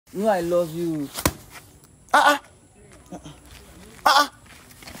No, I love you. But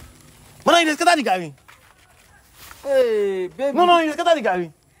now you scatter the garri. Hey, baby. No, you scatter the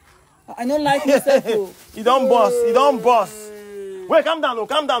garri. I don't like myself. You don't boss. Wait, calm down,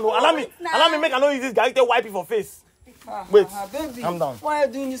 Allow me make I know use this garri to wipe it for face. Wait, baby. Calm down. Why are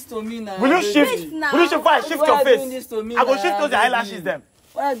you doing this to me now? Will you shift? Will you shift before I shift your face? Doing this to me I go now, shift those baby? eyelashes them.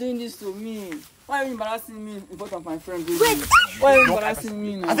 Why are you doing this to me? Why are you embarrassing me in front of my friend? Baby? Wait. Why are you embarrassing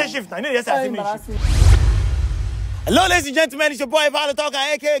me now? I said shift. I know yes, Why are I you said embarrassing shift. Hello, ladies and gentlemen, it's your boy, Father Talker,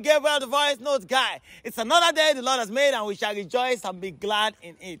 aka Gabriel the Voice Note Guy. It's another day the Lord has made and we shall rejoice and be glad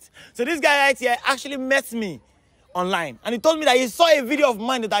in it. So this guy right here actually met me online and he told me that he saw a video of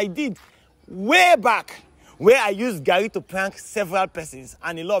mine that I did way back where I used garri to prank several persons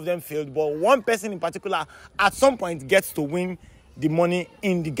and a lot of them failed, but one person in particular at some point gets to win the money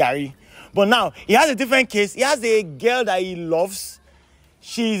in the garri. But now he has a different case. He has a girl that he loves.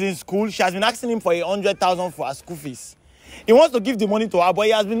 She is in school. She has been asking him for 100,000 for her school fees. He wants to give the money to her, but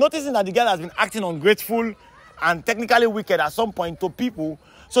he has been noticing that the girl has been acting ungrateful and technically wicked at some point to people.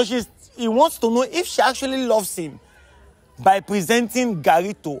 So he wants to know if she actually loves him by presenting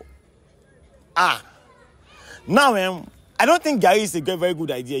garri to her. Now, I don't think garri is a very good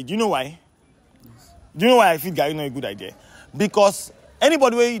idea. Do you know why? Do you know why I feel garri is not a good idea? Because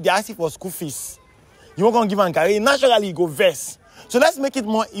anybody where they ask you for school fees, you won't give her garri, naturally you go verse. So let's make it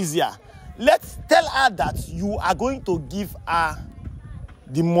more easier. Let's tell her that you are going to give her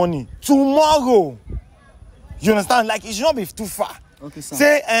the money tomorrow. You understand? Like, it should not be too far. Okay, sir.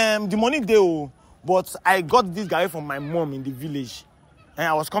 Say, the money there, but I got this garri from my mom in the village. And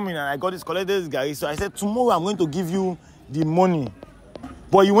I was coming and I got collected this garri. So I said, tomorrow I'm going to give you the money.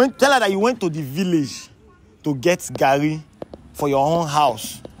 But tell her that you went to the village to get garri for your own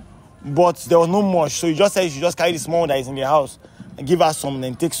house. But there was no much. So you just said you should just carry the small one that is in the house and give her some,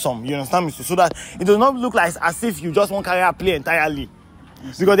 then take some. You understand me? So that it does not look like as if you just want to carry her play entirely.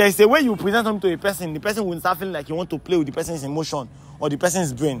 Yes. Because there is a way you present something to a person, the person will start feeling like you want to play with the person's emotion or the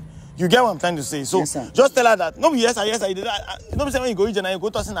person's brain. You get what I'm trying to say? So yes, just tell her that. No, yes, I did that. No, say when you go region and you go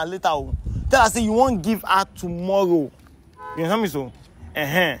to us in a later. Tell her, say you won't give her tomorrow. You understand me? So,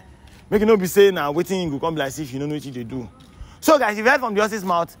 make it not be saying now, waiting you go come like if you don't know what you do. So guys, if you heard from the horse's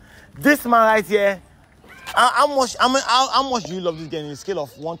mouth, this man right here, how much do you love this girl in a scale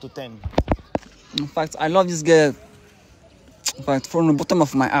of 1 to 10? In fact, I love this girl. In fact, from the bottom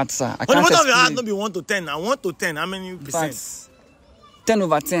of my heart, sir. From the bottom of your heart, not be 1 to 10. Now 1 to 10, how many percent? Fact, 10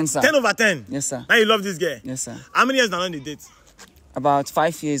 over 10, sir. 10 over 10? Yes, sir. Now you love this girl? Yes, sir. How many years now on the date? About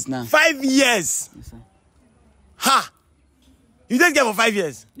 5 years now. 5 years? Yes, sir. Ha! You date girl for 5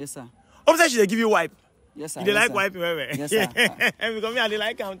 years? Yes, sir. Obviously, she dey give you wipe. Yes, sir. You like wiping, right? Yes, sir. Because me, I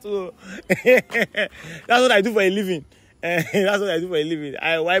like him too. That's what I do for a living. That's what I do for a living.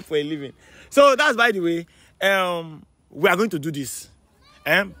 I wipe for a living. So that's by the way. We are going to do this.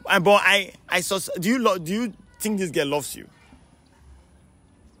 But do you think this girl loves you?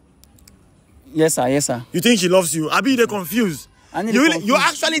 Yes, sir. Yes, sir. You think she loves you? Are you confused? You're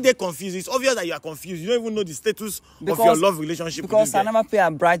actually confused. It's obvious that you are confused. You don't even know the status of your love relationship. Because I never pay a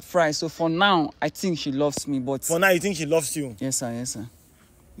bride price. So for now, I think she loves me. But for now, you think she loves you? Yes, sir. Yes, sir.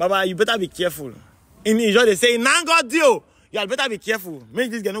 Baba, you better be careful. In Israel, they say, "Now God deal." You better be careful. Make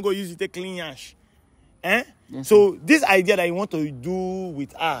this girl not go use it to clean yash. Yes, so this idea that you want to do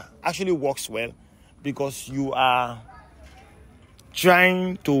with her actually works well because you are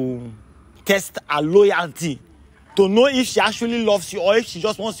trying to test her loyalty. To know if she actually loves you or if she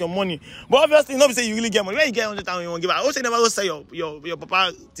just wants your money. But obviously, nobody say you really get money. Where you get 100,000 you want to give her? I also never go sell your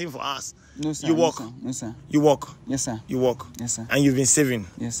papa thing for us. No, sir. You work. No, sir. You work. Yes, sir. You work. Yes, sir. And you've been saving.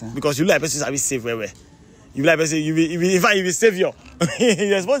 Yes, sir. Because you like person who save where. You like person, you be savior.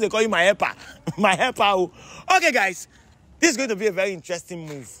 You're supposed to call you my helper. My helper. Okay, guys. This is going to be a very interesting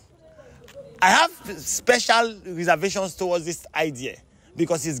move. I have special reservations towards this idea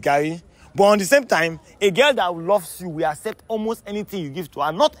because it's garri. But on the same time, a girl that loves you will accept almost anything you give to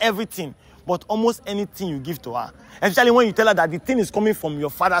her. Not everything, but almost anything you give to her. Especially when you tell her that the thing is coming from your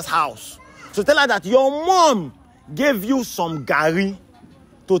father's house. So tell her that your mom gave you some garri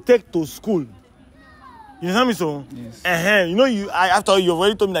to take to school. You understand me, so? Yes. You know, after all, you've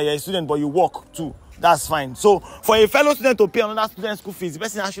already told me that you're a student, but you work too. That's fine. So for a fellow student to pay another student's school fees, the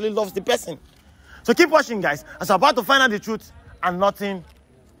person actually loves the person. So keep watching, guys. As I'm about to find out the truth and nothing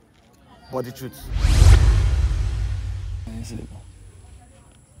but the truth.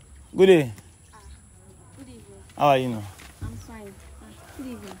 Good day. Good evening. How are you now? I'm fine. Good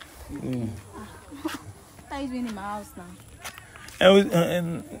evening. Good evening. What are you doing in my house now?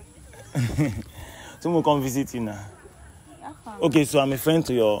 Someone come visit you now. Okay, so I'm a friend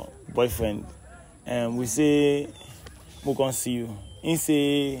to your boyfriend, and we say we can see you. He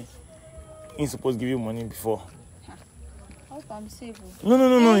say he's supposed to give you money before. I hope I'm safe.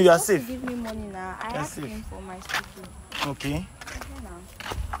 No, you are safe. Give me money now. I asked him for my school. Okay.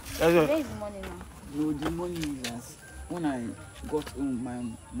 Where is the money now? No, the money is that when I got home, my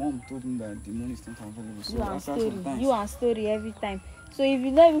mom told me that the money is not available. So You and story every time. So if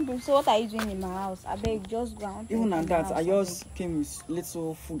you don't even, so what are you doing in my house? I beg, just go out. Even at that, I just came with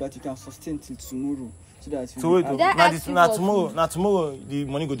little food that you can sustain till tomorrow. So that tomorrow the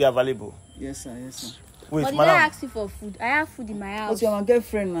money go be available. Yes, sir. Wait, but did madam. I ask you for food? I have food in my house. But you're my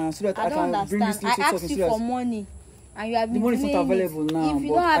girlfriend now, so that I don't can bring this understand. little I asked you for money. And you have been the money is not available now. If you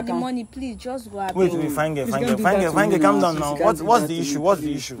don't have the money, please just go out. Wait, fine girl, calm down now. What's the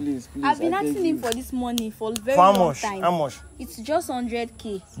issue? Please, I've been asking him for this money for a very how long much? time. How much? It's just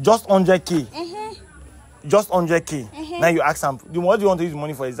 100k. Just 100k. Just 100k. Uh-huh. Now you ask him. What do you want to use the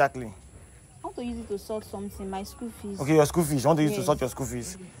money for exactly? I want to use it to sort something, my school fees. Okay, your school fees. You want to use it to sort your school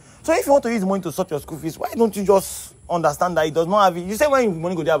fees. So if you want to use the money to sort your school fees, why don't you just understand that it does not have it? You say when the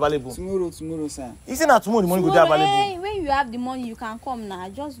money go there available. Tomorrow, sir. You say that tomorrow the money go there available. When you have the money, you can come now.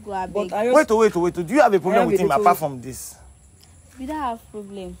 Just go and beg. Wait. Do you have a problem with him apart from this? We don't have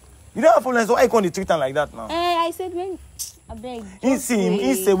problem. You don't have problem, so why you can't treat him like that now? I said when I beg. He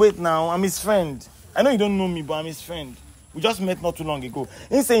say wait now, I'm his friend. I know you don't know me, but I'm his friend. We just met not too long ago.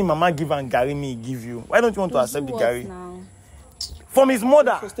 He saying mama give and garri me give you. Why don't you want to accept the garri? Now? From his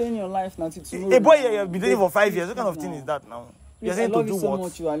mother. For staying in your life now till tomorrow. A boy you've been dating for 5 years. What kind of thing is that now? You're saying to do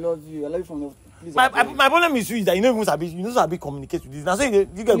what? I love you from the. Please, my problem is that you don't even communicate with this. Now say you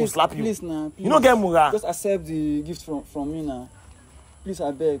get go slap you. Please now. You don't get mura. Just accept the gift from me now. Please,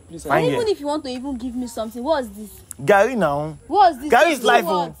 I beg. Please, I beg. Even if you want to even give me something, what's this? Garri now. What's this? Garri is life.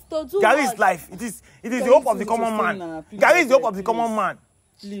 Garri is life. It is the hope of the common man. Garri is the hope of the common man.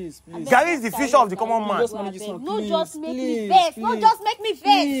 Please. Garri is the future of the common man. Just manage this one, please. Just make me face. No, just make me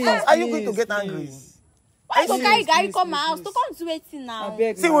face. Are you going to get angry? Why go carry garri come my house? To come to waiting now.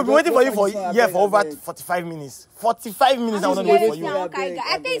 See, we've been waiting for you for over 45 minutes. 45 minutes I want to wait for you.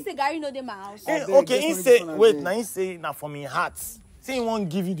 I think you say garri no dey my house. Okay, he say wait. Now he say now from his heart. Say he won't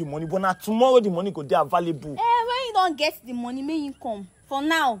give you the money, but now tomorrow the money go there available. When you don't get the money, may you come. For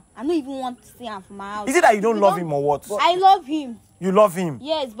now, I don't even want to see him from my house. Is it that you don't love him or what? I love him. You love him?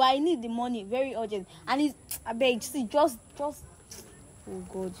 Yes, but I need the money very urgent. And it's, I beg, see, just. Oh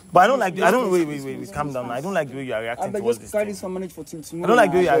God. But I don't like. Wait. Calm down. I don't like the way you are reacting towards this. Carry some money for tomorrow. I don't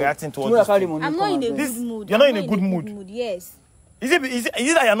like the way you are reacting towards this. I'm not in a good mood. You're not in a good mood. Yes. Is it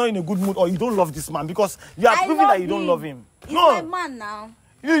that you're not in a good mood or you don't love this man because you are proving that you don't love him? He's my man now.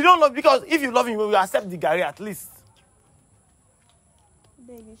 You don't love because if you love him, you will accept the garri at least.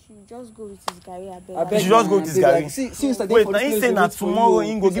 Baby, you should just go with his garri. I beg you should just go with his garri. Wait, now he's saying that tomorrow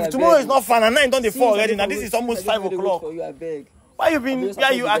he go give. Tomorrow is not fun and 9 done the 4 already. Now this is almost 5 o'clock. Why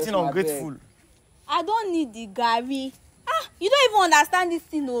are you acting ungrateful? I don't need the garri. You don't even understand this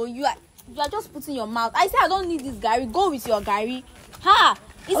thing, though. You are just putting your mouth. I say I don't need this garri. Go with your garri.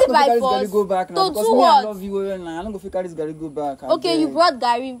 Is it by force? Go back now. To do what? I love you well now. I'm not gonna carry this garri go back. Okay, you brought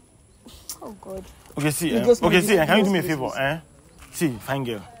garri. Oh God. Okay, see. Can you do me a favor? See, fine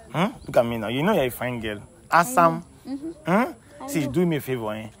girl. Look at me now. You know you're a fine girl. Assam. See, do me a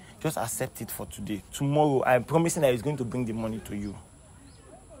favor. Just accept it for today. Tomorrow, I'm promising that he's going to bring the money to you.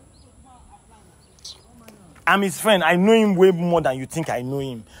 I'm his friend. I know him way more than you think I know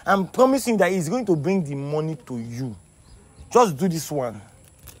him. I'm promising that he's going to bring the money to you. Just do this one.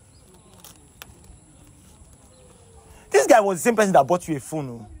 This guy was the same person that bought you a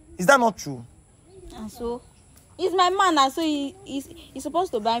phone. Is that not true? And so, he's my man now, so he's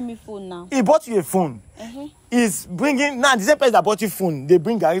supposed to buy me phone now. He bought you a phone. He's bringing, now the same person that bought you phone, they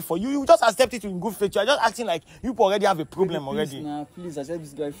bring garri for you. You just accept it in good faith. You're just acting like you already have a problem already. Please, accept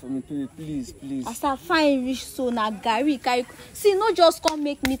this garri for me, please. I start fine rich so now garri carry. See, no just come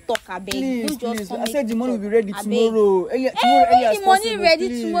make me talk, I beg. Please. I said the money will be ready tomorrow. When the money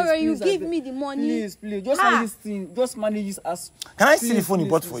ready tomorrow, you give me the money. Please. Just manage this thing. Just manage this as. Can I see the phone he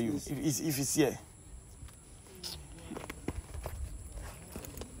bought for you? If it's here.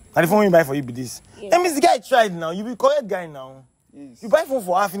 And the phone you buy for you be this. That means the guy tried now. You be correct guy now. Yes. You buy phone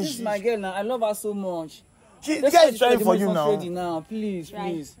for her, finish. This is my girl now. I love her so much. The guy is trying for you now. Please.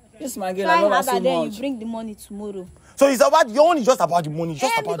 This is my girl. I love her so much. Then you bring the money tomorrow. So it's about your own. Is just about the money.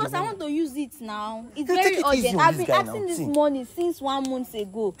 Because I want to use it now. It's very urgent. I've been asking this money since 1 month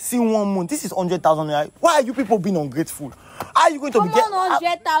ago. See 1 month. This is 100,000. Why are you people being ungrateful? Are you going to be getting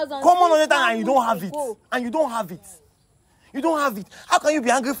 100,000? Come on 100,000 and you don't have it. And you don't have it. You don't have it. How can you be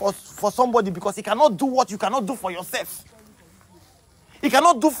angry for somebody because he cannot do what you cannot do for yourself? He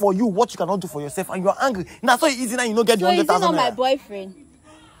cannot do for you what you cannot do for yourself, and you are angry. Now, so easy now you don't get the 100,000. So is he not my boyfriend?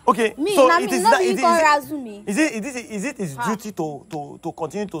 Okay, Me, so it is it his duty to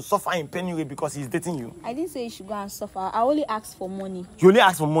continue to suffer in penury because he's dating you? I didn't say you should go and suffer. I only asked for money. You only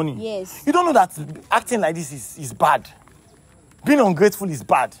ask for money? Yes. You don't know that acting like this is bad. Being ungrateful is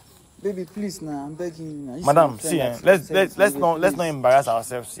bad. Baby, please now, I'm begging you now. Madam, see, let's not embarrass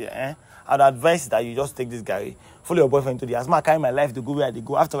ourselves here. I'd advise that you just take this guy, follow your boyfriend to the house. I carry my life to go where they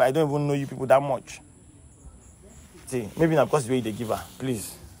go. After all, I don't even know you people that much. See, maybe not because the way they give her.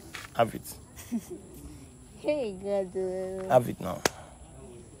 Please, have it. Hey, God. Have it now.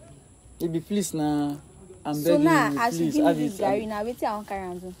 Baby, please now. I'm So begging now, you, I should please. give Have you it. this garri. Now, wait till I won't carry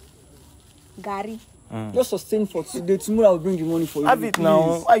on. Garri. Just sustain for today. Tomorrow I'll bring the money for you. Have baby, it now.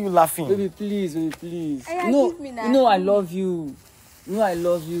 please. Why are you laughing? Baby, please, baby, please. Aya, You know, give me now. you know I love you. You know I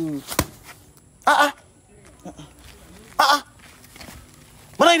love you.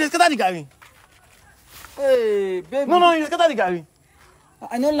 But you scatter the garri. Hey, baby. No, you scatter the garri.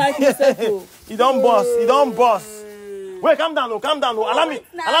 I don't like myself. Oh. You don't boss. Wait, calm down. Allow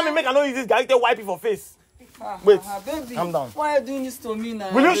me make I know use this garri to wipe it for face. Wait, baby. calm down. Why are you doing this to me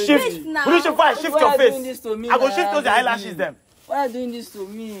now? Will you baby? shift? now. Will you shift? Why shift Why your are you doing face? this to me I go now, shift those baby? eyelashes them. Why are you doing this to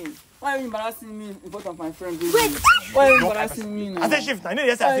me? Why are you embarrassing me in front of my friend, baby? Wait. Why are you embarrassing me now? I said shift now. You know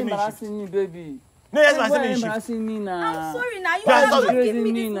yes Why are I you say me shift. embarrassing me, baby? No yes Why I are say you me shift. embarrassing me now? I'm sorry now. You Yeah, have sorry. just given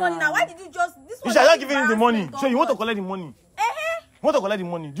me Me this now. money now. Why did you just... This You one should was not give him the money. embarrassment, So you want to God. collect the money? Eh? You want to collect the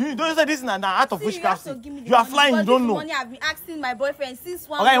money? Don't say this is an art of See, you witchcraft. have to give me the You are money flying. You because don't this know. money I've been asking my boyfriend since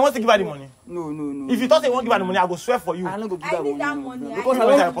one Okay, you want month to give her the ago. money? No. If you thought they won't give her the money, I go swear for you. I don't go give I that need that money. money. Because Keep I it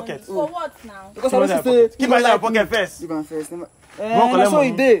don't in your pocket. For what now? Because I Keep it in want your to say pocket. Keep it in your pocket first. Give my first. collect That's what money.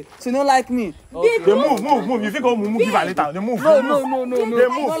 you did. So you don't like me. Baby, They move. You think go move, give her later. They move. No. They move.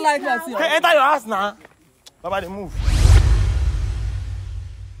 You don't like that. Okay, enter your house now. Baba, they move.